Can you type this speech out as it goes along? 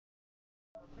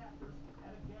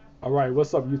Alright,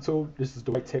 what's up YouTube? This is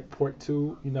the White Tech Port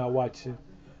 2. You're now watching.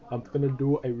 I'm gonna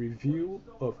do a review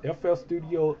of FL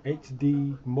Studio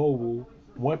HD Mobile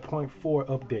 1.4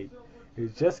 update.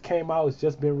 It just came out, it's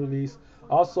just been released.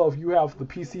 Also, if you have the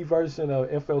PC version of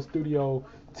FL Studio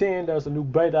 10, there's a new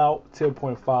beta out,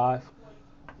 10.5.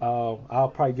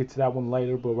 I'll probably get to that one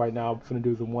later, but right now I'm gonna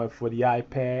do the one for the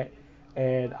iPad.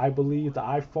 And I believe the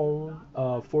iPhone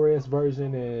 4S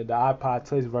version and the iPod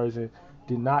Touch version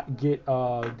did not get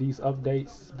these updates,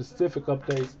 specific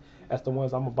updates, as the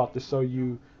ones I'm about to show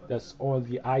you. That's on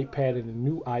the iPad and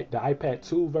the iPad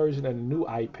 2 version and the new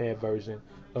iPad version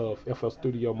of FL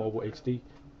Studio Mobile HD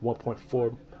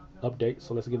 1.4 update.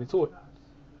 So let's get into it.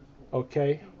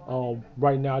 Okay.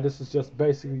 Right now this is just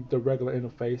basically the regular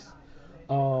interface.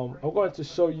 I'm going to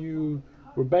show you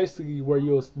where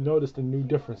you'll notice the new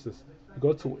differences.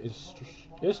 Go to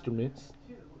instruments,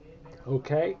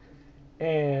 okay,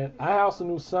 and I have some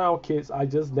new sound kits I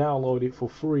just downloaded for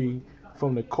free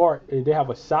from the cart. They have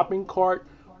a shopping cart,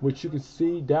 which you can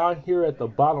see down here at the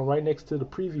bottom, right next to the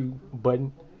preview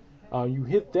button. You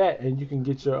hit that, and you can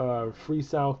get your free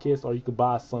sound kits, or you can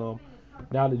buy some.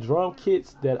 Now the drum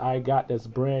kits that I got that's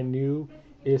brand new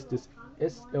is this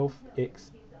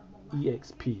SFX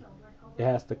EXP. It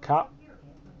has the cop.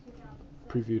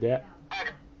 Preview that.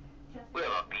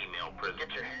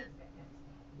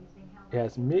 It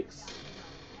has mix,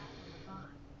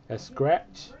 has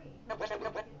scratch,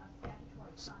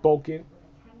 spoken,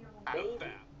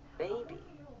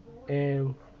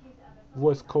 and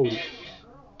voice coded.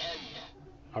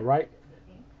 Alright,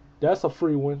 that's a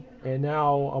free one. And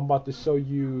now I'm about to show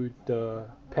you the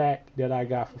pack that I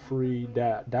got for free,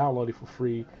 that downloaded for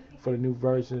free for the new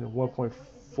version,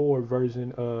 1.4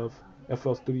 version of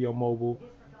FL Studio Mobile.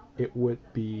 It would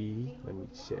be, let me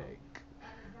check.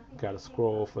 Gotta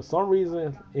scroll. For some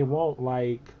reason, it won't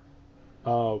like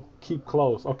keep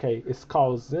close. Okay, it's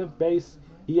called Zenbase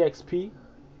EXP,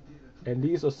 and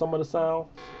these are some of the sounds.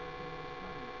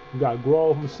 You got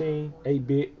Grove Machine,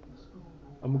 8-bit.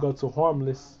 I'm gonna go to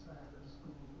Harmless.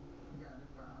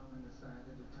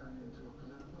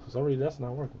 For some reason, that's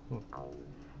not working.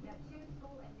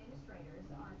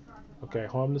 Okay,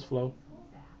 Harmless Flow.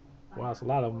 Wow, it's a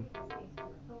lot of them.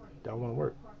 Don't want to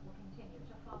work.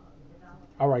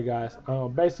 Alright guys,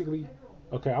 basically,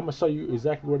 okay, I'm gonna show you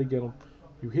exactly where to get them.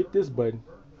 You hit this button,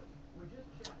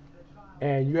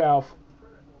 and you have,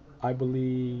 I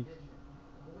believe,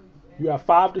 you have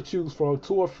 5 to choose from.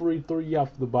 2 are free, 3 you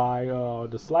have to buy.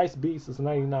 The slice beats is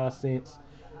 99 cents.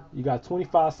 You got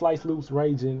 25 slice loops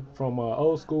ranging from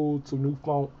old school to new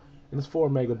funk, and it's 4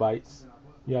 megabytes.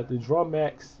 You have the drum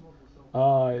max.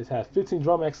 It has 15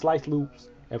 drum max slice loops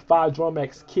and 5 drum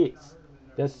max kits.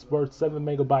 That's worth 7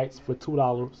 megabytes for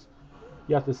 $2.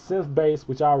 You have the synth bass,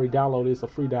 which I already downloaded. It's a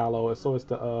free download, and so it's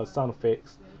the sound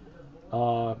effects.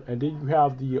 And then you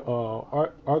have the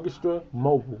orchestra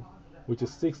mobile, which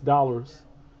is $6,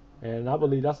 and I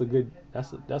believe that's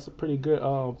a pretty good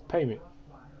payment.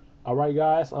 All right,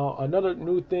 guys. Another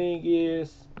new thing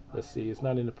is, let's see, it's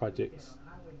not in the projects.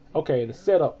 Okay, the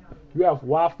setup. You have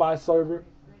Wi-Fi server.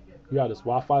 You have this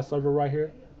Wi-Fi server right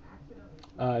here.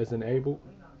 It's enabled.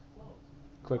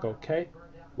 Click OK.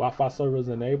 Wi-Fi server is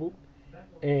enabled,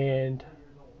 and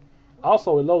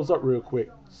also it loads up real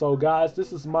quick. So guys,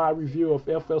 this is my review of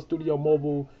FL Studio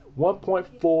Mobile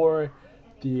 1.4,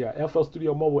 the FL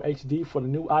Studio Mobile HD for the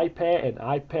new iPad and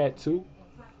iPad 2.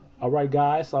 Alright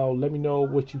guys, so let me know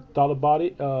what you thought about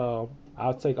it. I'll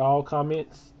take all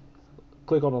comments.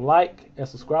 Click on the like and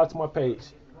subscribe to my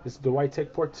page. This is the White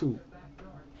Tech Port 2.